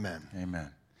Amen.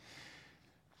 Amen.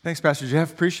 Thanks, Pastor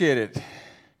Jeff. Appreciate it.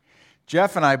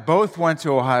 Jeff and I both went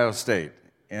to Ohio State.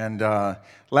 And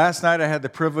last night I had the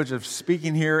privilege of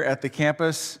speaking here at the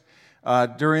campus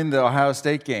during the Ohio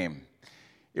State game.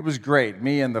 It was great,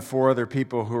 me and the four other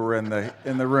people who were in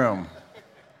the room.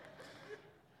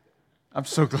 I'm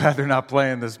so glad they're not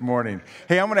playing this morning.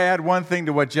 Hey, I'm going to add one thing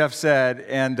to what Jeff said.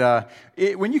 And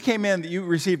when you came in, you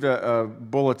received a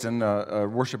bulletin, a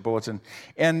worship bulletin.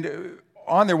 And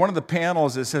on there, one of the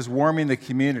panels, it says warming the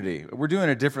community. We're doing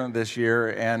it different this year.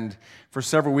 And for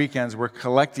several weekends, we're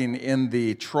collecting in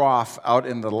the trough out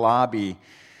in the lobby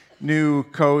new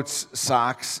coats,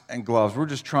 socks, and gloves. We're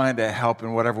just trying to help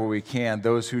in whatever we can,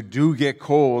 those who do get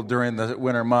cold during the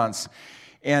winter months.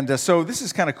 And so this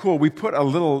is kind of cool. We put a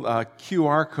little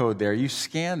QR code there. You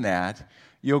scan that,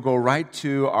 you'll go right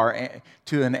to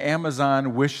an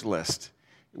Amazon wish list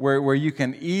where you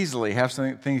can easily have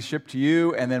things shipped to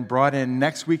you and then brought in.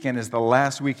 Next weekend is the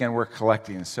last weekend we're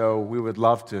collecting. So we would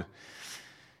love to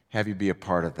have you be a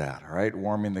part of that, all right?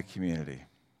 Warming the community.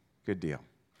 Good deal.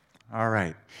 All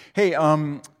right. Hey,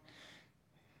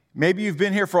 maybe you've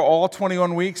been here for all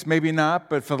 21 weeks, maybe not,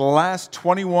 but for the last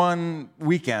 21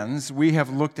 weekends, we have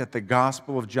looked at the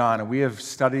Gospel of John, and we have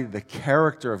studied the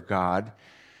character of God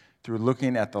through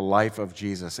looking at the life of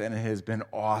Jesus, and it has been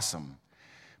awesome.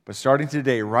 But starting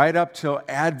today, right up till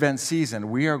Advent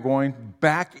season, we are going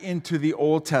back into the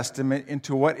Old Testament,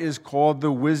 into what is called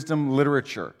the wisdom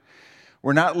literature.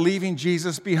 We're not leaving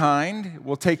Jesus behind.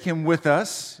 We'll take him with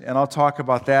us, and I'll talk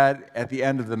about that at the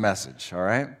end of the message, all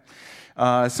right?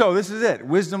 So this is it,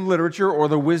 wisdom literature or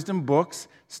the wisdom books.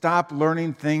 Stop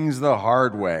learning things the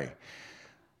hard way.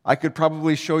 I could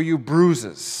probably show you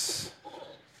bruises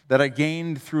that I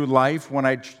gained through life when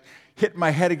I hit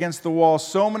my head against the wall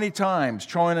so many times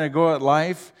trying to go at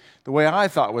life the way I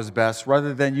thought was best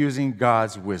rather than using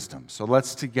God's wisdom. So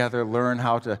let's together learn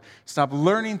how to stop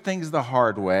learning things the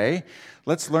hard way.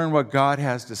 Let's learn what God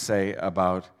has to say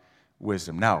about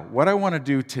wisdom. Now, what I want to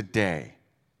do today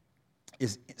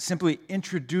is simply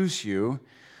introduce you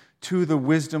to the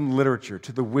wisdom literature,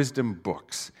 to the wisdom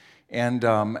books. And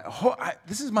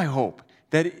this is my hope,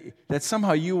 that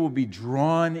somehow you will be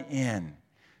drawn in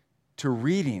to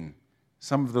reading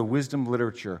some of the wisdom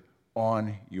literature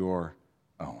on your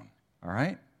own. All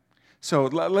right? So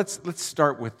let's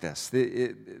start with this.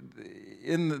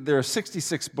 There are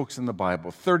 66 books in the Bible.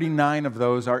 39 of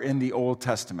those are in the Old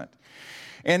Testament.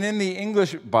 And in the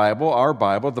English Bible, our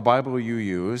Bible, the Bible you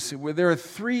use, there are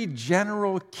three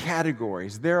general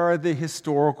categories. There are the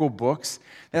historical books.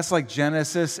 That's like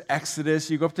Genesis,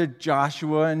 Exodus. You go up to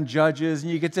Joshua and Judges,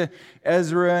 and you get to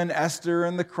Ezra and Esther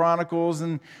and the Chronicles.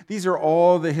 And these are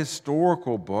all the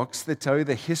historical books that tell you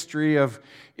the history of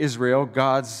Israel,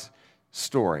 God's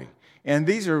story. And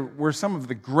these are where some of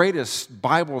the greatest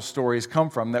Bible stories come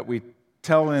from that we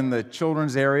tell in the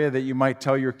children's area that you might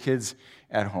tell your kids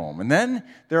at home. And then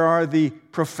there are the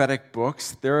prophetic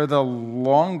books. There are the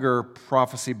longer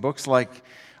prophecy books like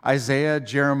Isaiah,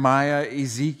 Jeremiah,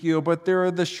 Ezekiel, but there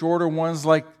are the shorter ones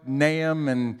like Nahum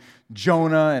and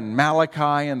Jonah and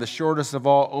Malachi, and the shortest of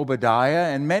all,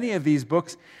 Obadiah. And many of these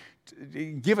books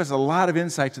give us a lot of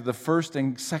insight to the first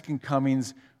and second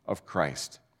comings of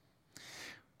Christ.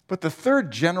 But the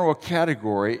third general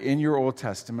category in your Old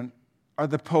Testament are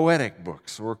the poetic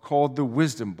books, or called the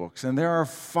wisdom books, and there are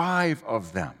 5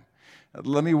 of them.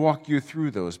 Let me walk you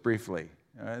through those briefly.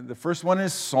 The first one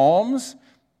is Psalms.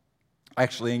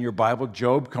 Actually, in your Bible,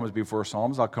 Job comes before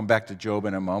Psalms. I'll come back to Job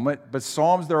in a moment. But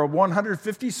Psalms, there are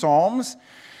 150 Psalms.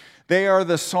 They are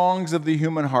the songs of the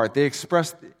human heart. They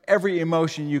express every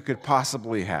emotion you could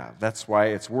possibly have. That's why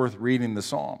it's worth reading the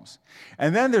Psalms.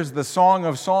 And then there's the Song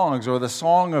of Songs, or the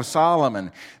Song of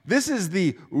Solomon. This is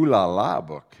the ooh la la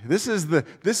book. This is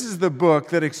the book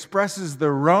that expresses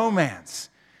the romance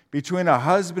between a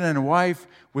husband and wife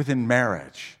within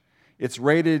marriage. It's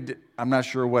rated, I'm not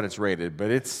sure what it's rated,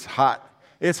 but it's hot.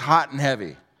 It's hot and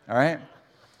heavy, all right?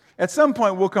 At some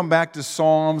point, we'll come back to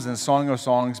Psalms and Song of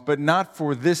Songs, but not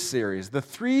for this series. The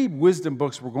 3 wisdom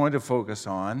books we're going to focus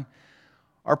on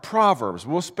are Proverbs.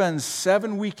 We'll spend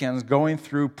 7 weekends going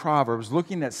through Proverbs,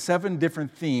 looking at 7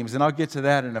 different themes, and I'll get to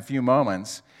that in a few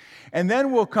moments. And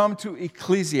then we'll come to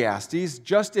Ecclesiastes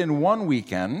just in one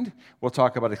weekend. We'll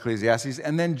talk about Ecclesiastes.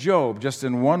 And then Job, just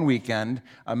in one weekend,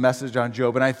 a message on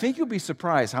Job. And I think you'll be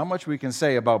surprised how much we can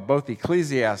say about both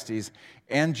Ecclesiastes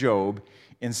and Job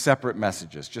in separate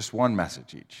messages, just one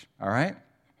message each. All right?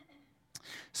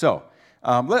 So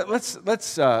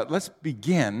let's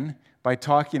begin by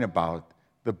talking about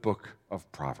the book of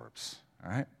Proverbs.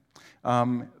 All right?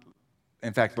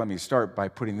 In fact, let me start by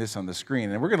putting this on the screen.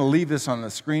 And we're going to leave this on the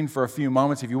screen for a few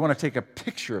moments if you want to take a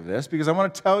picture of this, because I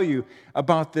want to tell you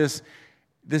about this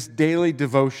daily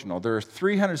devotional. There are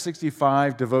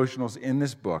 365 devotionals in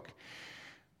this book.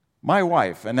 My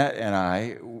wife, Annette, and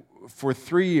I, for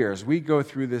 3 years, we go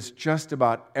through this just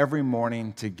about every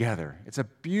morning together. It's a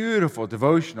beautiful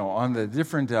devotional on the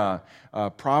different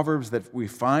proverbs that we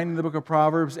find in the book of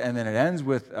Proverbs, and then it ends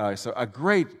with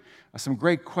some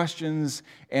great questions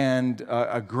and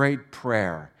a great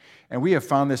prayer. And we have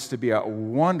found this to be a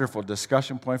wonderful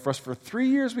discussion point for us. For 3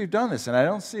 years we've done this, and I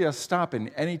don't see us stopping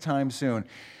anytime soon.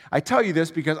 I tell you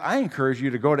this because I encourage you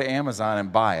to go to Amazon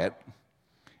and buy it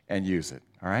and use it,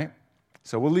 all right?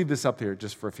 So we'll leave this up here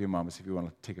just for a few moments if you want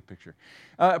to take a picture.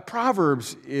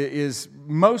 Proverbs is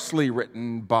mostly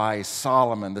written by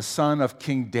Solomon, the son of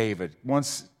King David,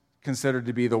 once considered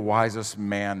to be the wisest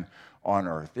man on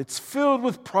earth. It's filled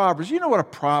with proverbs. You know what a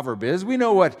proverb is. We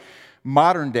know what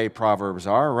modern-day proverbs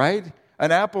are, right?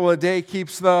 An apple a day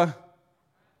keeps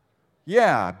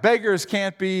beggars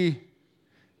can't be,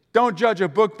 don't judge a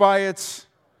book by its,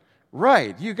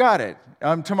 right, you got it.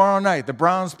 Tomorrow night, the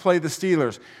Browns play the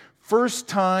Steelers. First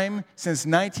time since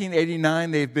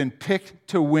 1989 they've been picked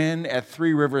to win at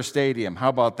Three River Stadium. How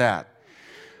about that?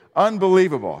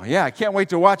 Unbelievable. Yeah, I can't wait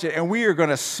to watch it. And we are going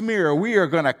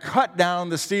to cut down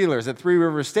the Steelers at Three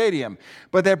River Stadium.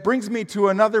 But that brings me to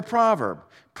another proverb.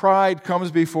 Pride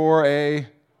comes before a...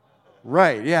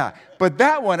 Right, yeah. But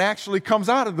that one actually comes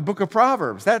out of the book of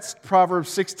Proverbs. That's Proverbs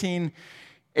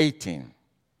 16:18.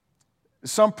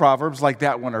 Some proverbs like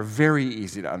that one are very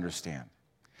easy to understand.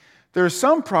 There are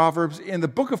some proverbs in the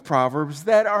book of Proverbs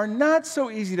that are not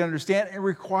so easy to understand and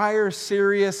require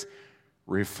serious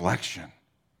reflection.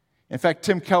 In fact,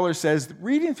 Tim Keller says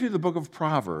reading through the book of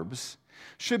Proverbs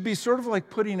should be sort of like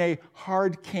putting a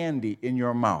hard candy in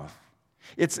your mouth.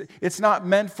 It's not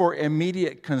meant for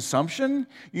immediate consumption.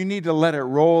 You need to let it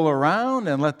roll around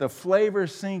and let the flavor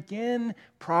sink in.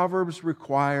 Proverbs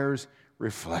requires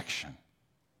reflection.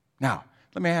 Now,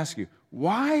 let me ask you,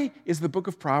 why is the book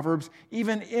of Proverbs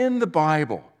even in the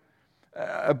Bible?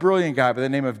 A brilliant guy by the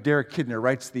name of Derek Kidner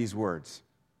writes these words.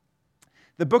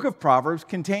 The book of Proverbs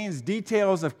contains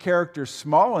details of character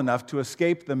small enough to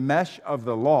escape the mesh of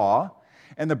the law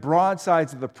and the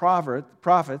broadsides of the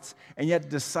prophets, and yet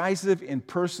decisive in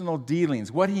personal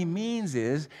dealings. What he means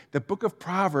is the book of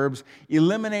Proverbs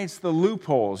eliminates the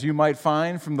loopholes you might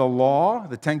find from the law,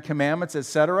 the Ten Commandments,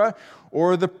 etc.,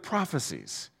 or the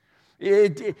prophecies.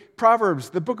 The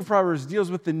book of Proverbs deals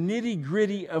with the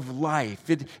nitty-gritty of life.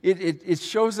 It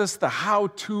shows us the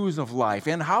how-tos of life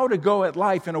and how to go at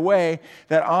life in a way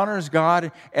that honors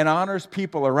God and honors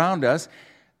people around us.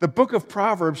 The book of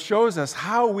Proverbs shows us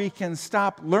how we can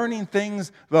stop learning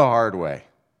things the hard way.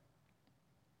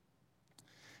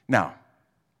 Now,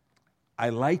 I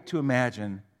like to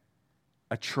imagine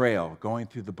a trail going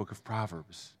through the book of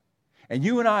Proverbs. And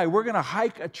you and I, we're going to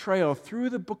hike a trail through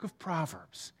the book of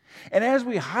Proverbs. And as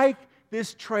we hike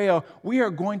this trail, we are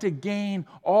going to gain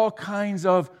all kinds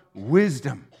of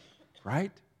wisdom,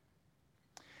 right?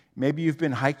 Maybe you've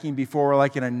been hiking before,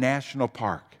 like in a national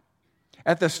park.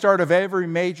 At the start of every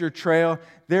major trail,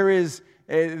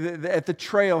 at the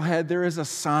trailhead, there is a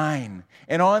sign.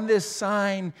 And on this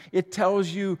sign, it tells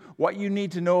you what you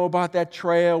need to know about that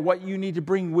trail, what you need to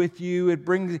bring with you.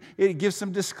 It gives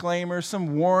some disclaimers,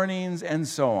 some warnings, and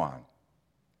so on.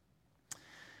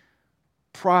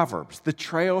 Proverbs, the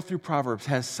trail through Proverbs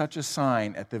has such a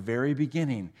sign at the very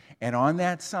beginning. And on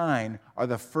that sign are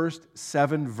the first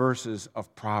 7 verses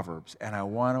of Proverbs. And I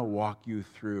want to walk you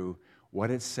through what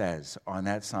it says on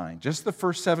that sign. Just the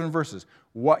first 7 verses.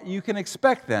 What you can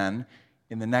expect then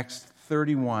in the next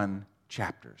 31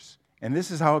 chapters. And this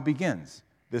is how it begins,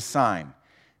 this sign.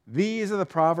 These are the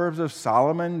Proverbs of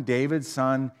Solomon, David's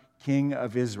son, king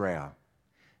of Israel.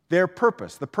 Their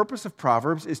purpose, the purpose of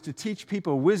Proverbs, is to teach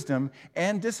people wisdom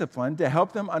and discipline to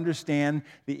help them understand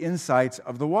the insights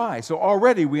of the wise. So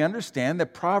already we understand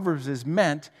that Proverbs is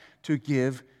meant to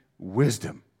give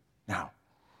wisdom. Now,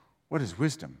 what is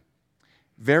wisdom?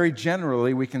 Very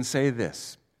generally, we can say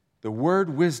this. The word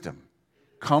wisdom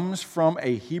comes from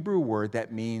a Hebrew word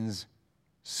that means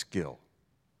skill.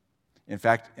 In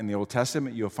fact, in the Old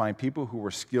Testament, you'll find people who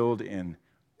were skilled in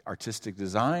artistic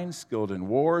design, skilled in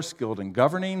war, skilled in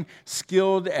governing,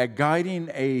 skilled at guiding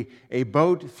a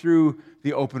boat through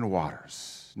the open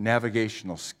waters.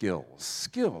 Navigational skills.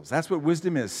 Skills. That's what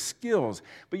wisdom is, skills.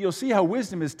 But you'll see how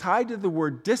wisdom is tied to the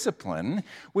word discipline,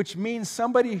 which means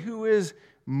somebody who is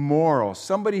moral,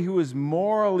 somebody who is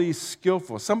morally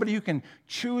skillful, somebody who can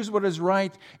choose what is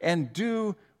right and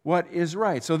do what is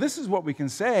right. So this is what we can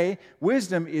say.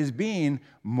 Wisdom is being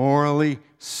morally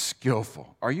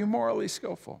skillful. Are you morally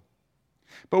skillful?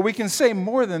 But we can say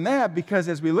more than that, because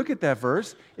as we look at that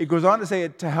verse, it goes on to say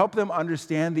to help them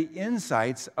understand the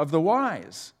insights of the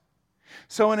wise.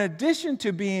 So in addition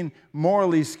to being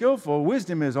morally skillful,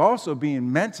 wisdom is also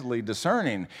being mentally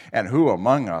discerning. And who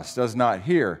among us does not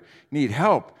need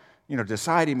help,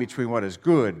 deciding between what is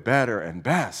good, better, and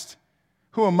best?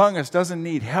 Who among us doesn't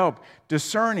need help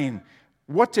discerning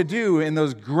what to do in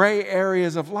those gray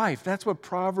areas of life? That's what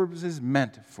Proverbs is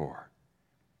meant for.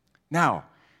 Now,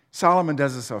 Solomon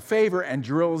does us a favor and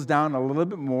drills down a little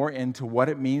bit more into what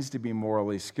it means to be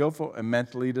morally skillful and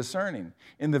mentally discerning.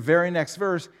 In the very next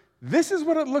verse, this is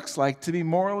what it looks like to be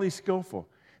morally skillful.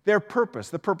 Their purpose,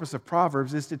 the purpose of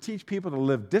Proverbs, is to teach people to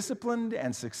live disciplined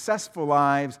and successful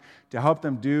lives, to help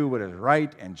them do what is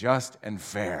right and just and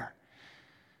fair.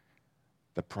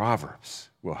 The Proverbs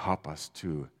will help us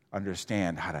to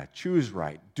understand how to choose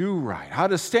right, do right, how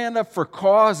to stand up for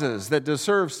causes that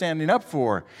deserve standing up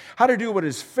for, how to do what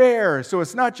is fair, so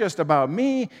it's not just about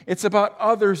me, it's about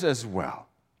others as well.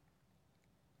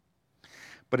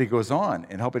 But he goes on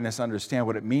in helping us understand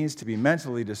what it means to be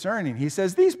mentally discerning. He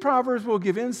says, these Proverbs will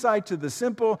give insight to the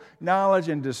simple, knowledge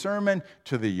and discernment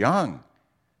to the young.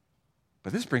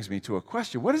 But this brings me to a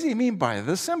question. What does he mean by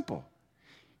the simple?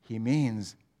 He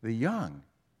means the young.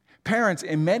 Parents,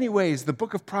 in many ways, the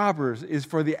book of Proverbs is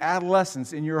for the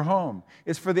adolescents in your home.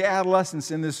 It's for the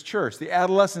adolescents in this church, the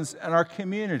adolescents in our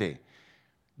community.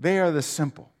 They are the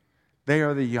simple. They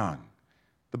are the young.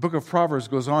 The book of Proverbs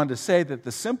goes on to say that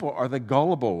the simple are the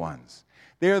gullible ones.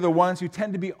 They are the ones who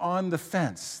tend to be on the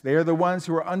fence. They are the ones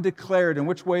who are undeclared in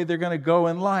which way they're going to go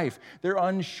in life. They're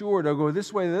unsure. They'll go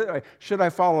this way, that way. Should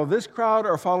I follow this crowd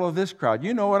or follow this crowd?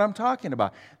 You know what I'm talking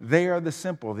about. They are the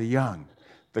simple, the young,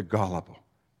 the gullible.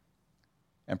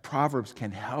 And Proverbs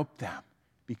can help them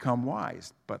become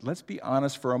wise. But let's be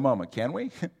honest for a moment, can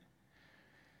we?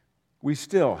 We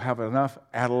still have enough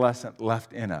adolescent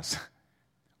left in us.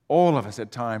 All of us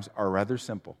at times are rather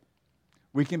simple.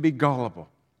 We can be gullible.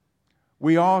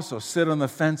 We also sit on the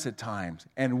fence at times,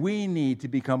 and we need to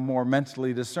become more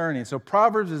mentally discerning. So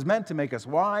Proverbs is meant to make us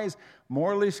wise,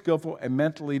 morally skillful, and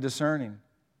mentally discerning.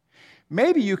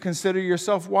 Maybe you consider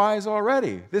yourself wise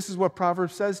already. This is what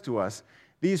Proverbs says to us.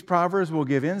 These Proverbs will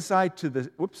give insight to the...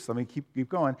 let me keep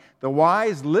going. The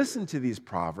wise listen to these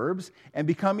Proverbs and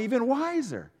become even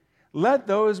wiser. Let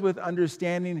those with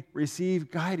understanding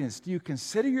receive guidance. Do you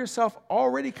consider yourself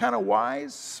already kind of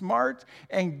wise, smart,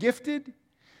 and gifted?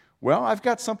 Well, I've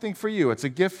got something for you. It's a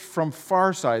gift from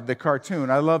Farside, the cartoon.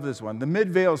 I love this one. The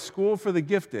Midvale School for the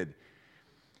Gifted.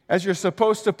 As you're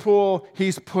supposed to pull,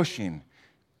 he's pushing.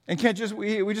 And can't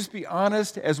we just be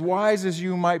honest? As wise as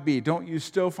you might be, don't you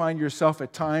still find yourself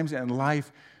at times in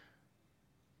life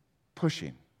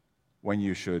pushing when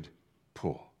you should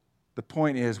pull? The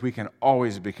point is, we can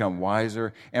always become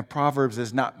wiser, and Proverbs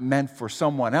is not meant for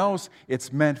someone else,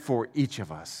 it's meant for each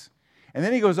of us. And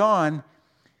then he goes on,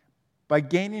 by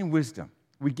gaining wisdom.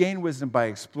 We gain wisdom by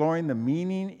exploring the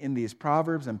meaning in these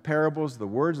proverbs and parables, the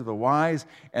words of the wise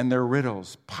and their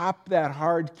riddles. Pop that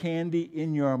hard candy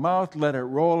in your mouth, let it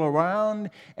roll around,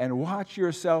 and watch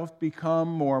yourself become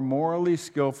more morally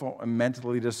skillful and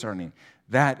mentally discerning.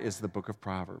 That is the book of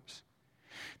Proverbs.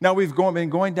 Now, we've been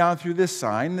going down through this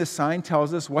sign. This sign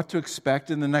tells us what to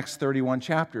expect in the next 31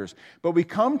 chapters. But we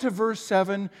come to verse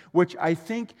 7, which I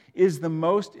think is the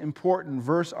most important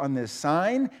verse on this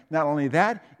sign. Not only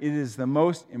that, it is the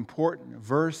most important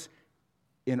verse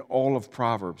in all of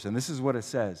Proverbs. And this is what it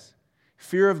says.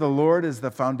 Fear of the Lord is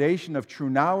the foundation of true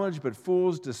knowledge, but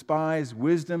fools despise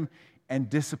wisdom and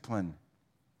discipline.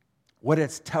 What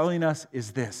it's telling us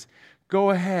is this.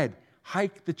 Go ahead,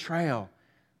 hike the trail.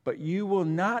 But you will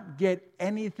not get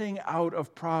anything out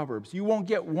of Proverbs. You won't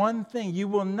get one thing. You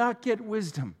will not get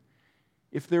wisdom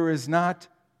if there is not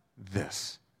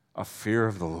this, a fear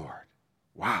of the Lord.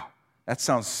 Wow, that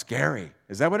sounds scary.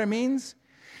 Is that what it means?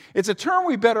 It's a term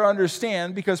we better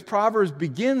understand because Proverbs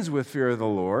begins with fear of the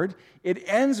Lord. It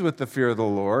ends with the fear of the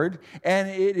Lord, and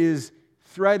it is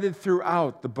threaded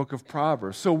throughout the book of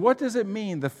Proverbs. So what does it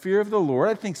mean, the fear of the Lord?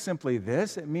 I think simply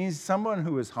this. It means someone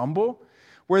who is humble,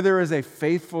 where there is a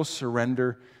faithful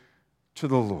surrender to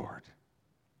the Lord.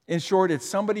 In short, it's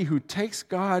somebody who takes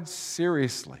God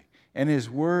seriously and His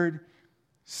Word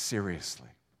seriously.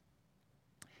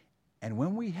 And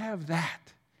when we have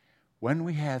that,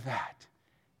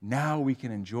 now we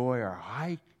can enjoy our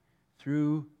hike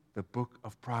through the book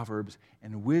of Proverbs,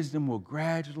 and wisdom will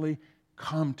gradually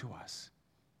come to us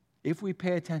if we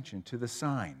pay attention to the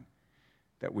sign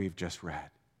that we've just read.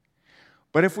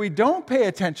 But if we don't pay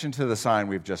attention to the sign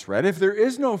we've just read, if there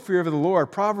is no fear of the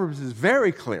Lord, Proverbs is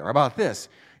very clear about this.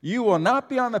 You will not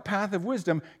be on the path of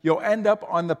wisdom. You'll end up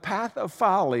on the path of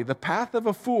folly, the path of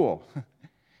a fool.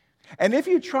 And if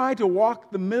you try to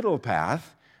walk the middle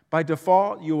path, by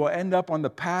default, you will end up on the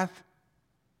path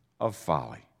of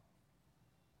folly.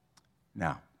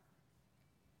 Now,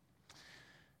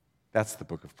 that's the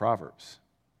book of Proverbs.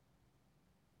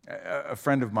 A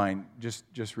friend of mine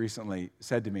just recently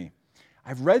said to me,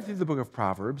 I've read through the book of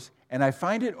Proverbs, and I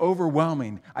find it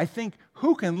overwhelming. I think,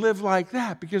 who can live like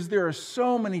that? Because there are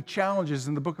so many challenges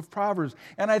in the book of Proverbs.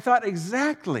 And I thought,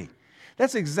 exactly.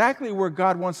 That's exactly where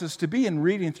God wants us to be in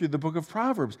reading through the book of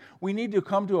Proverbs. We need to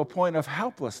come to a point of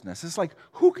helplessness. It's like,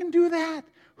 who can do that?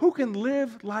 Who can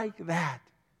live like that?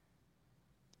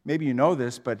 Maybe you know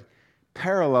this, but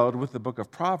paralleled with the book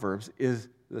of Proverbs is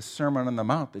the Sermon on the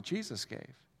Mount that Jesus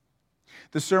gave.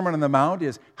 The Sermon on the Mount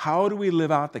is, how do we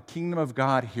live out the kingdom of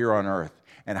God here on earth?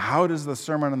 And how does the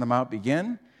Sermon on the Mount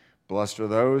begin? Blessed are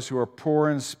those who are poor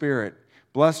in spirit.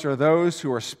 Blessed are those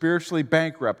who are spiritually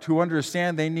bankrupt, who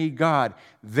understand they need God.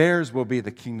 Theirs will be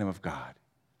the kingdom of God.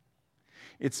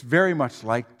 It's very much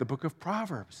like the book of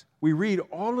Proverbs. We read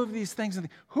all of these things and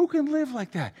think, who can live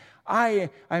like that?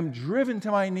 I'm driven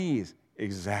to my knees.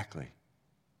 Exactly.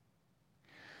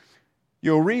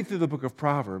 You'll read through the book of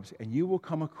Proverbs and you will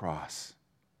come across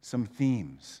some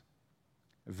themes,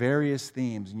 various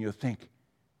themes, and you'll think,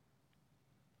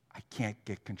 I can't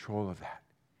get control of that.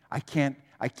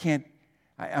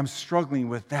 I'm struggling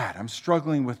with that. I'm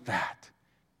struggling with that.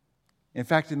 In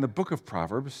fact, in the book of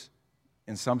Proverbs,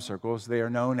 in some circles, they are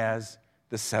known as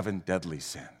the 7 deadly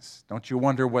sins. Don't you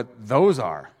wonder what those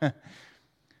are?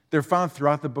 They're found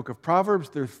throughout the book of Proverbs.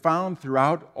 They're found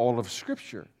throughout all of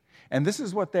Scripture. And this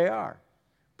is what they are.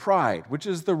 Pride, which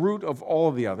is the root of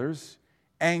all the others.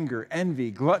 Anger, envy,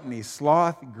 gluttony,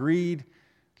 sloth, greed,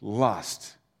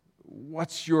 lust.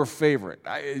 What's your favorite?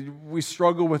 We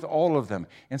struggle with all of them.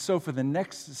 And so for the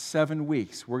next 7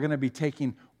 weeks, we're going to be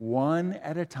taking one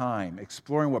at a time,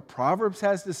 exploring what Proverbs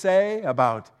has to say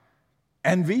about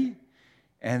envy,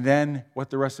 and then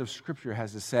what the rest of Scripture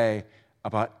has to say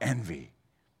about envy.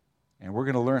 And we're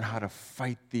going to learn how to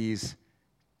fight these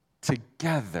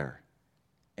together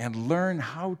and learn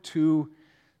how to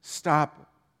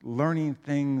stop learning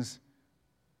things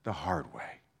the hard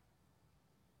way.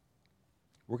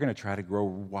 We're going to try to grow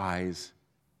wise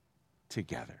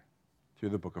together through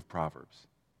the book of Proverbs.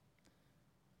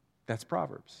 That's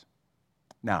Proverbs.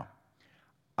 Now,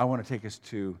 I want to take us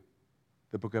to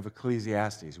the book of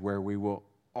Ecclesiastes, where we will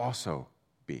also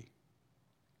be.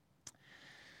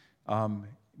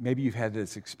 Maybe you've had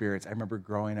this experience. I remember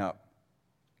growing up,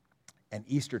 and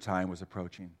Easter time was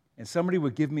approaching, and somebody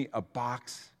would give me a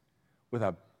box with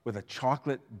a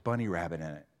chocolate bunny rabbit in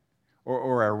it,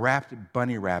 or a wrapped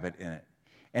bunny rabbit in it.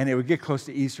 And it would get close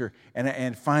to Easter,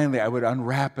 and finally I would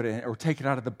unwrap it or take it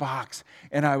out of the box,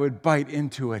 and I would bite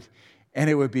into it, and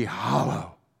it would be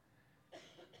hollow.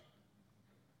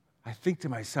 I think to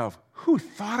myself, who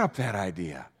thought up that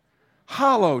idea?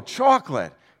 Hollow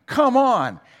chocolate. Come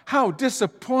on. How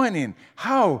disappointing.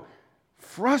 How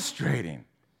frustrating.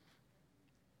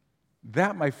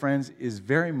 That, my friends, is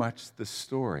very much the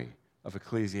story of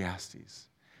Ecclesiastes.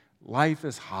 Life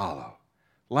is hollow.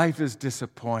 Life is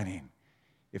disappointing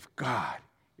if God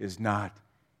is not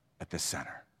at the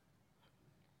center.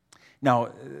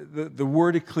 Now, the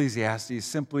word Ecclesiastes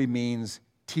simply means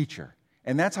teacher.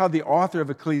 And that's how the author of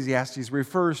Ecclesiastes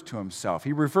refers to himself.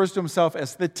 He refers to himself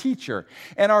as the teacher.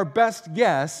 And our best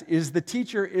guess is the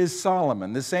teacher is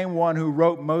Solomon, the same one who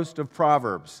wrote most of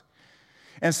Proverbs.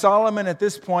 And Solomon, at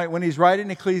this point, when he's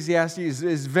writing Ecclesiastes,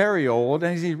 is very old,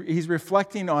 and he's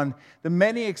reflecting on the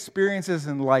many experiences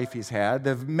in life he's had,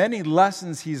 the many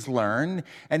lessons he's learned,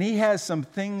 and he has some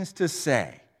things to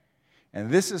say. And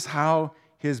this is how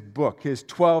his book, his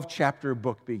 12-chapter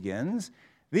book, begins.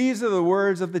 These are the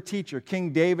words of the teacher,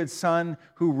 King David's son,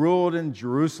 who ruled in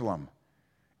Jerusalem.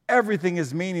 Everything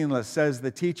is meaningless, says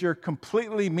the teacher,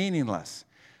 completely meaningless.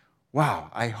 Wow,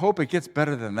 I hope it gets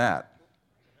better than that.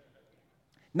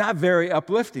 Not very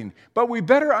uplifting, but we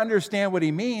better understand what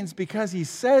he means because he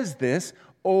says this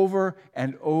over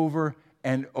and over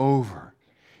and over.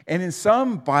 And in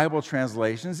some Bible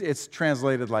translations, it's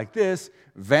translated like this: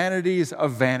 vanities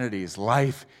of vanities.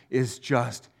 Life is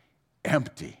just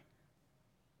empty.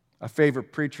 A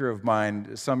favorite preacher of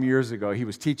mine some years ago, he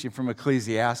was teaching from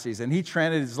Ecclesiastes, and he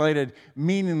translated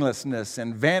meaninglessness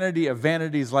and vanity of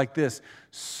vanities like this: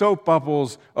 soap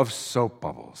bubbles of soap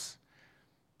bubbles.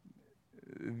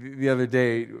 The other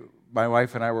day, my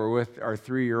wife and I were with our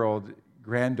 3-year-old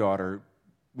granddaughter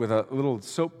with a little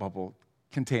soap bubble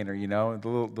container, the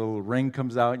little ring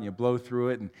comes out and you blow through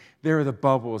it, and there are the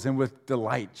bubbles. And with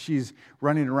delight, she's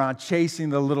running around chasing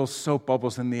the little soap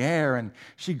bubbles in the air, and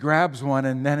she grabs one,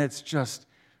 and then it's just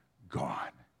gone.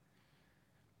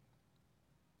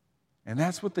 And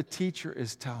that's what the teacher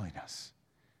is telling us.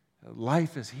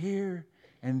 Life is here,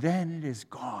 and then it is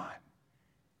gone.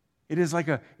 It's like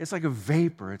a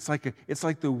vapor. It's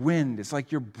like the wind. It's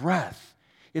like your breath.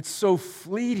 It's so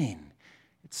fleeting.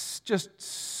 It's just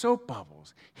soap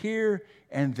bubbles, here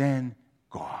and then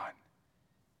gone.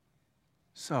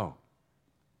 So,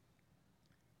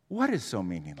 what is so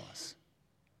meaningless?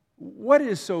 What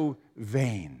is so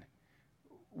vain?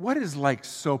 What is like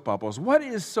soap bubbles? What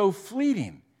is so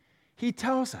fleeting? He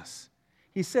tells us.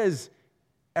 He says,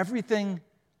 everything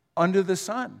under the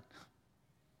sun.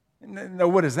 Now,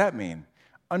 what does that mean?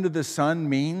 Under the sun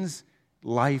means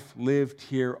life lived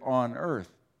here on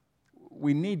earth.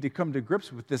 We need to come to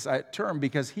grips with this term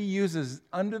because he uses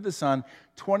under the sun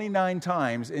 29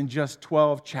 times in just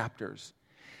 12 chapters.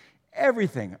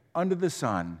 Everything under the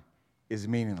sun is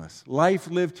meaningless. Life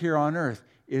lived here on earth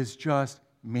is just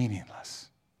meaningless.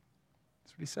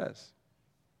 That's what he says.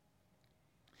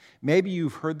 Maybe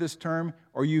you've heard this term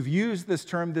or you've used this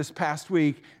term this past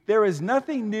week. There is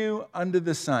nothing new under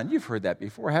the sun. You've heard that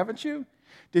before, haven't you?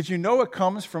 Did you know it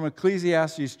comes from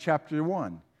Ecclesiastes chapter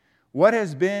 1? What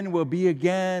has been will be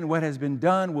again. What has been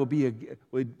done will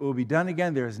be done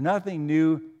again. There is nothing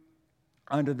new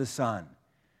under the sun.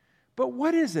 But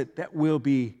what is it that will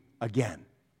be again?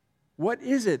 What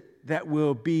is it that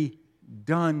will be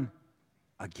done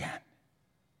again?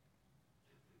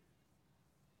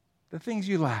 The things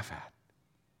you laugh at,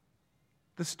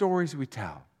 the stories we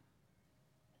tell,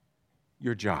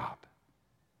 your job,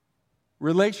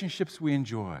 relationships we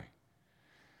enjoy,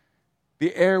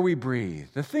 the air we breathe,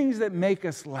 the things that make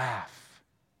us laugh.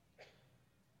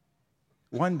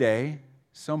 One day,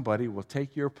 somebody will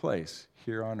take your place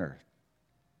here on earth.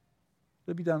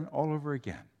 It'll be done all over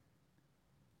again.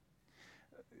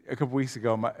 A couple weeks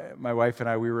ago, my wife and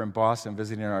I, we were in Boston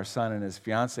visiting our son and his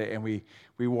fiance, and we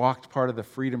walked part of the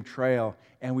Freedom Trail,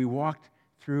 and we walked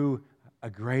through a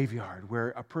graveyard where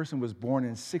a person was born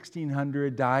in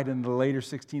 1600, died in the later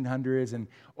 1600s, and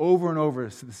over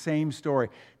it's the same story.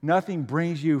 Nothing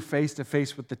brings you face to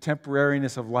face with the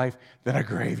temporariness of life than a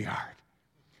graveyard.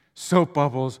 Soap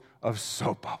bubbles of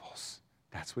soap bubbles.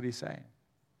 That's what he's saying.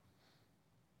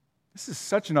 This is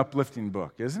such an uplifting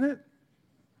book, isn't it?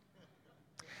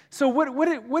 So what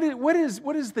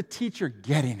is the teacher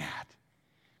getting at?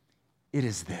 It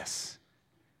is this.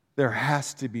 There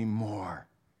has to be more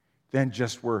than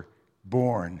just we're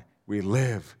born, we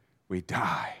live, we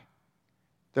die.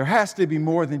 There has to be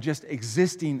more than just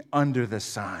existing under the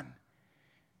sun.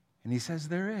 And he says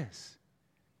there is.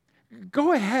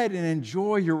 Go ahead and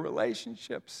enjoy your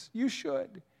relationships. You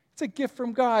should. It's a gift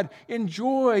from God.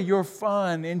 Enjoy your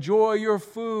fun. Enjoy your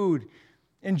food.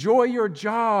 Enjoy your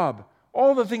job.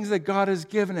 All the things that God has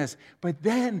given us. But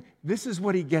then, this is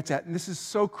what he gets at, and this is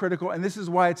so critical, and this is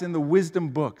why it's in the wisdom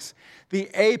books. The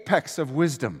apex of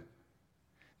wisdom,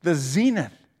 the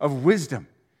zenith of wisdom,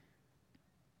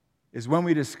 is when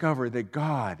we discover that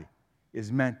God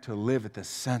is meant to live at the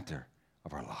center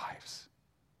of our lives.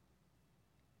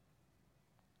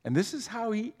 And this is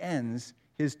how he ends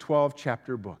his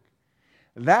 12-chapter book.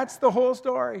 That's the whole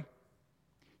story.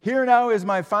 Here now is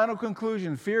my final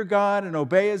conclusion. Fear God and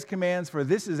obey his commands, for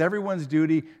this is everyone's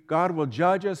duty. God will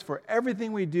judge us for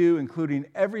everything we do, including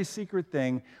every secret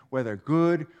thing, whether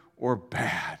good or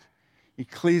bad.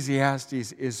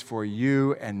 Ecclesiastes is for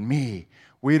you and me.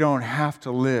 We don't have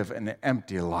to live an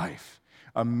empty life,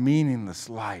 a meaningless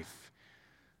life.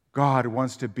 God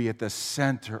wants to be at the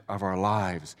center of our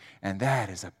lives, and that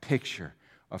is a picture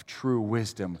of true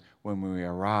wisdom when we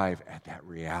arrive at that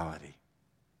reality.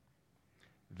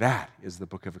 That is the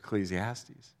book of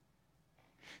Ecclesiastes.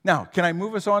 Now, can I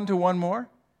move us on to one more?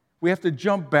 We have to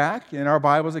jump back. In our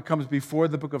Bibles, it comes before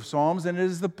the book of Psalms, and it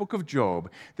is the book of Job.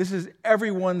 This is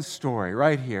everyone's story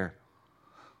right here.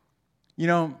 You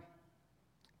know,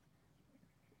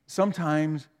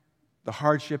 sometimes the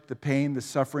hardship, the pain, the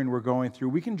suffering we're going through,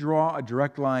 we can draw a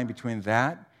direct line between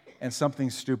that and something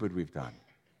stupid we've done,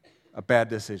 a bad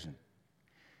decision.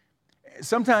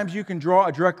 Sometimes you can draw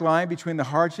a direct line between the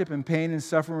hardship and pain and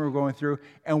suffering we're going through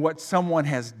and what someone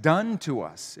has done to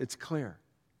us. It's clear.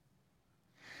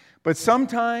 But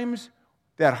sometimes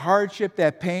that hardship,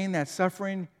 that pain, that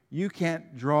suffering, you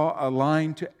can't draw a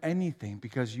line to anything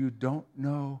because you don't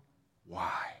know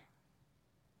why.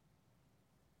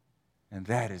 And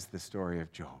that is the story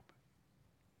of Job.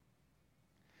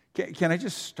 Can I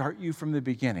just start you from the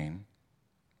beginning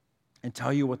and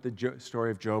tell you what the story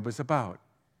of Job is about?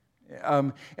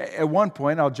 At one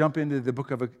point, I'll jump into the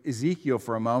book of Ezekiel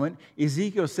for a moment.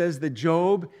 Ezekiel says that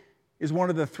Job is one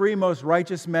of the three most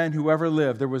righteous men who ever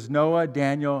lived. There was Noah,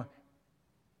 Daniel,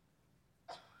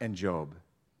 and Job.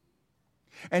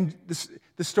 And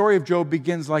the story of Job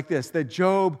begins like this, that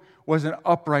Job was an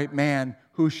upright man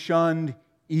who shunned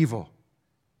evil.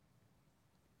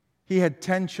 He had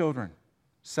 10 children,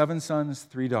 7 sons,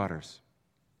 3 daughters.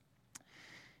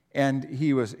 And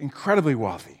he was incredibly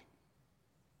wealthy.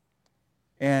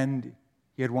 And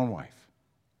he had 1 wife.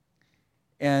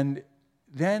 And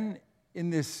then in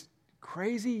this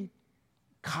crazy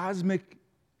cosmic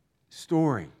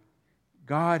story,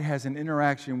 God has an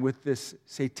interaction with this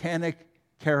satanic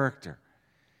character.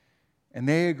 And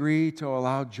they agree to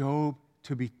allow Job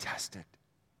to be tested.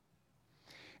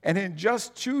 And in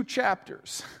just 2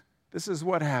 chapters, this is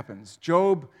what happens.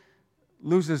 Job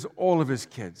loses all of his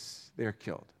kids. They're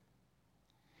killed.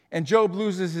 And Job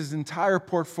loses his entire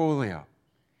portfolio.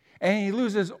 And he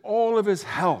loses all of his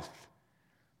health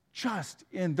just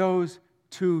in those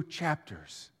 2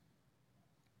 chapters.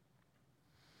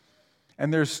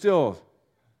 And there's still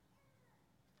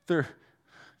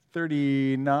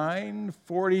 39,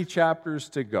 40 chapters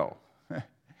to go.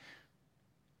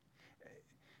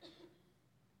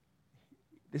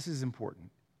 This is important.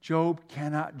 Job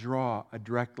cannot draw a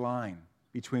direct line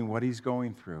between what he's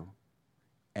going through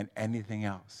and anything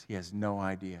else. He has no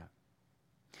idea.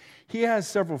 He has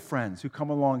several friends who come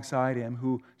alongside him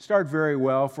who start very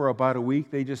well for about a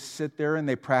week. They just sit there and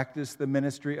they practice the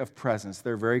ministry of presence.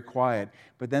 They're very quiet,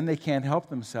 but then they can't help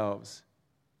themselves.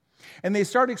 And they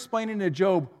start explaining to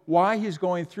Job why he's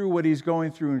going through what he's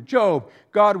going through. Job,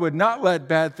 God would not let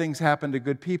bad things happen to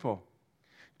good people.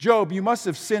 Job, you must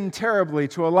have sinned terribly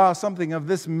to allow something of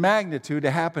this magnitude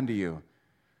to happen to you.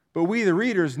 But we, the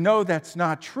readers, know that's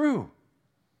not true.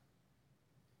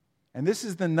 And this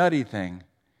is the nutty thing.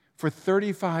 For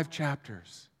 35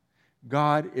 chapters,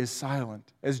 God is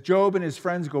silent. As Job and his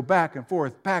friends go back and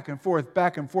forth, back and forth,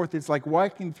 back and forth, it's like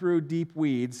walking through deep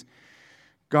weeds.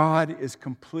 God is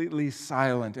completely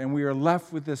silent. And we are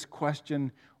left with this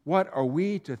question, what are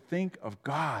we to think of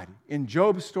God? In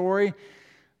Job's story,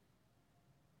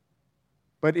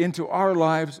 but into our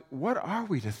lives, what are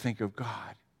we to think of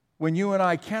God? When you and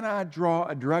I cannot draw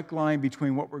a direct line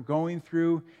between what we're going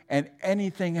through and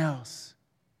anything else.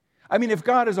 I mean, if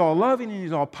God is all loving and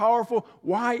He's all powerful,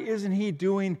 why isn't He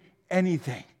doing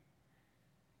anything?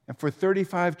 And for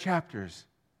 35 chapters,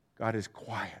 God is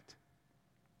quiet.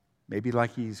 Maybe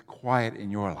like He's quiet in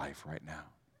your life right now.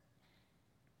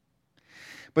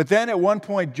 But then at one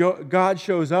point, God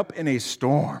shows up in a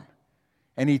storm.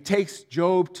 And He takes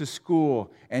Job to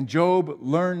school. And Job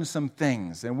learns some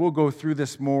things. And we'll go through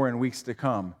this more in weeks to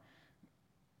come.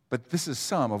 But this is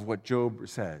some of what Job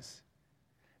says.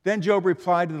 Then Job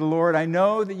replied to the Lord, I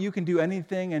know that you can do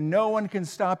anything and no one can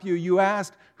stop you. You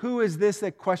asked, who is this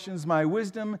that questions my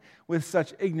wisdom with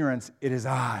such ignorance? It is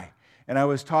I. And I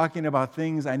was talking about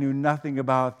things I knew nothing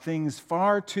about, things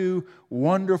far too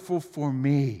wonderful for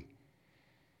me.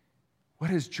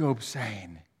 What is Job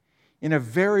saying? In a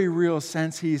very real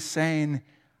sense, he's saying,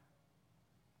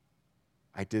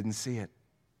 I didn't see it.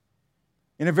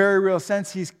 In a very real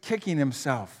sense, he's kicking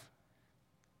himself.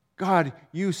 God,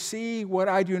 you see what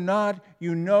I do not,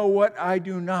 you know what I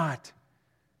do not.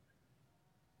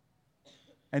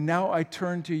 And now I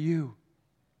turn to you.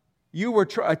 You were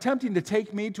attempting to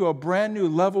take me to a brand new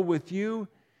level with you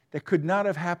that could not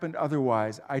have happened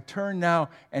otherwise. I turn now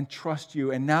and trust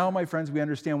you. And now, my friends, we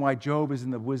understand why Job is in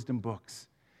the wisdom books.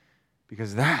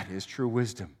 Because that is true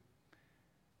wisdom.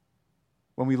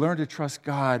 When we learn to trust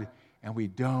God and we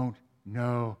don't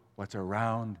know what's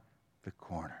around the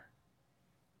corner.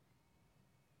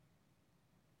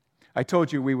 I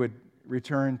told you we would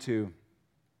return to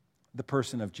the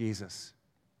person of Jesus.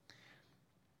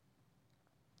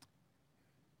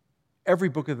 Every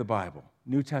book of the Bible,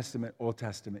 New Testament, Old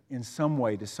Testament, in some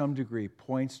way, to some degree,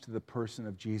 points to the person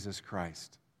of Jesus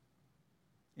Christ,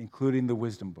 including the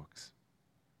wisdom books.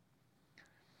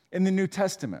 In the New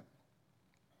Testament,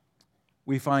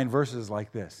 we find verses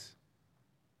like this.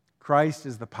 Christ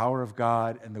is the power of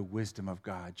God and the wisdom of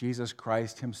God. Jesus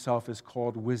Christ Himself is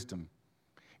called wisdom.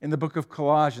 In the book of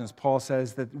Colossians, Paul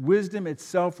says that wisdom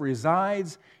itself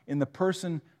resides in the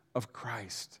person of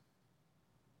Christ.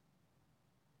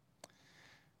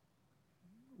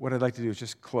 What I'd like to do is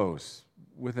just close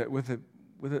with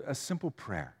a simple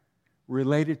prayer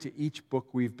related to each book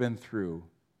we've been through,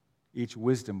 each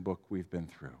wisdom book we've been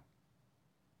through.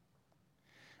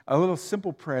 A little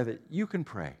simple prayer that you can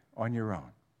pray on your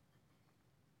own.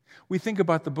 We think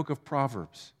about the book of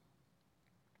Proverbs.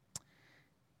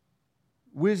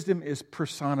 wisdom is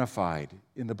personified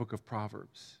in the book of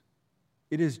Proverbs.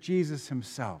 It is Jesus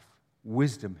himself,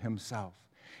 wisdom himself.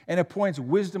 And at points,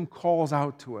 wisdom calls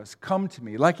out to us, come to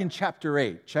me. Like in chapter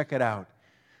 8, check it out.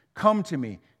 Come to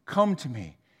me,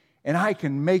 and I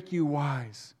can make you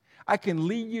wise. I can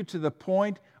lead you to the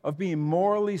point of being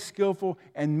morally skillful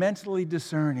and mentally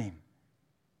discerning.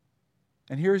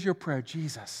 And here's your prayer,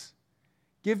 Jesus,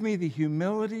 give me the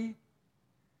humility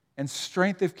and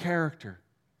strength of character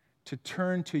to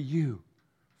turn to you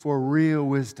for real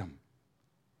wisdom.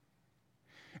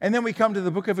 And then we come to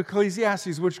the book of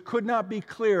Ecclesiastes, which could not be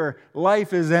clearer.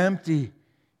 Life is empty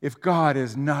if God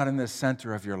is not in the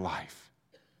center of your life.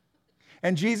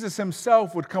 And Jesus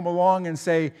himself would come along and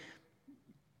say,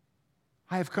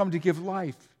 I have come to give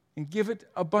life and give it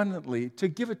abundantly, to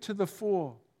give it to the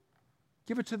full.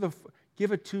 Give it to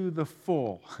the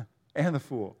full and the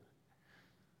fool.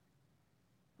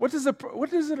 What does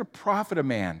it profit a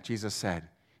man, Jesus said,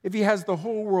 if he has the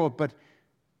whole world, but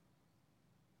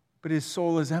his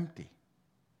soul is empty?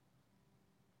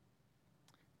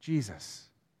 Jesus,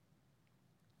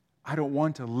 I don't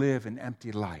want to live an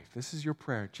empty life. This is your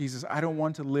prayer. Jesus, I don't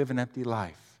want to live an empty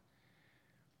life.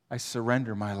 I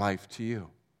surrender my life to you.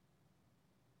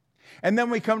 And then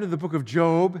we come to the book of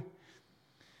Job.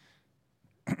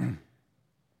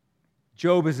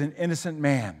 Job is an innocent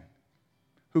man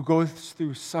who goes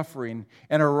through suffering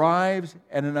and arrives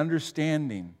at an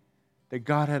understanding that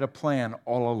God had a plan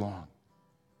all along.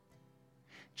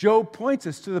 Job points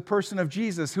us to the person of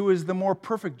Jesus, who is the more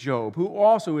perfect Job, who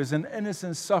also is an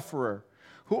innocent sufferer,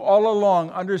 who all along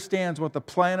understands what the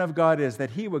plan of God is,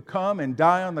 that he would come and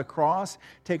die on the cross,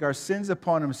 take our sins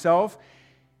upon himself,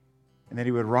 and that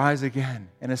he would rise again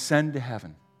and ascend to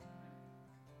heaven.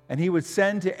 And he would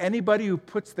send to anybody who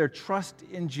puts their trust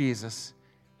in Jesus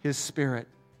his Spirit.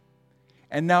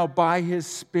 And now by his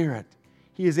Spirit,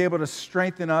 he is able to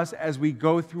strengthen us as we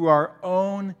go through our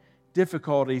own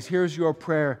difficulties. Here's your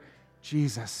prayer,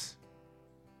 Jesus,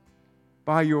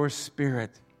 by your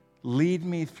Spirit, lead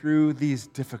me through these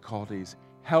difficulties.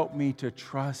 Help me to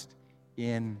trust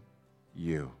in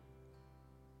you.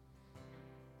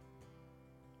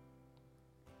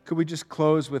 Could we just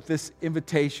close with this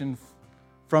invitation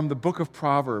from the book of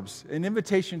Proverbs, an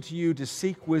invitation to you to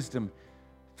seek wisdom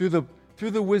through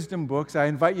the wisdom books. I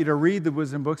invite you to read the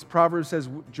wisdom books. Proverbs says,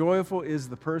 joyful is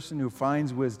the person who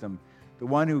finds wisdom, the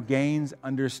one who gains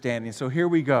understanding. So here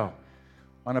we go,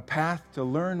 on a path to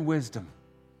learn wisdom,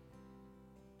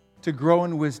 to grow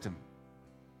in wisdom,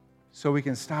 so we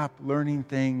can stop learning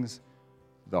things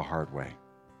the hard way.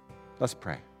 Let's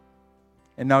pray.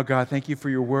 And now, God, thank you for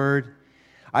your word.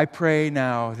 I pray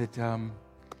now that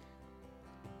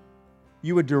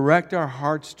you would direct our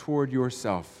hearts toward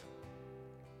yourself.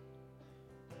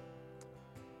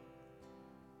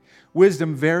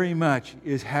 Wisdom very much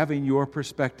is having your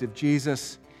perspective.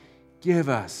 Jesus, give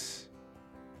us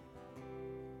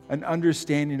an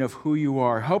understanding of who you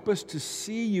are. Help us to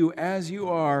see you as you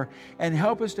are, and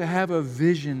help us to have a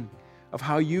vision of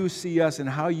how you see us and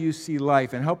how you see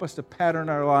life, and help us to pattern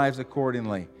our lives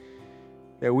accordingly,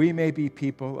 that we may be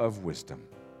people of wisdom.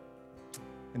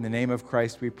 In the name of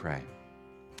Christ we pray.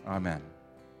 Amen.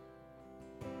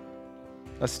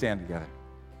 Let's stand together.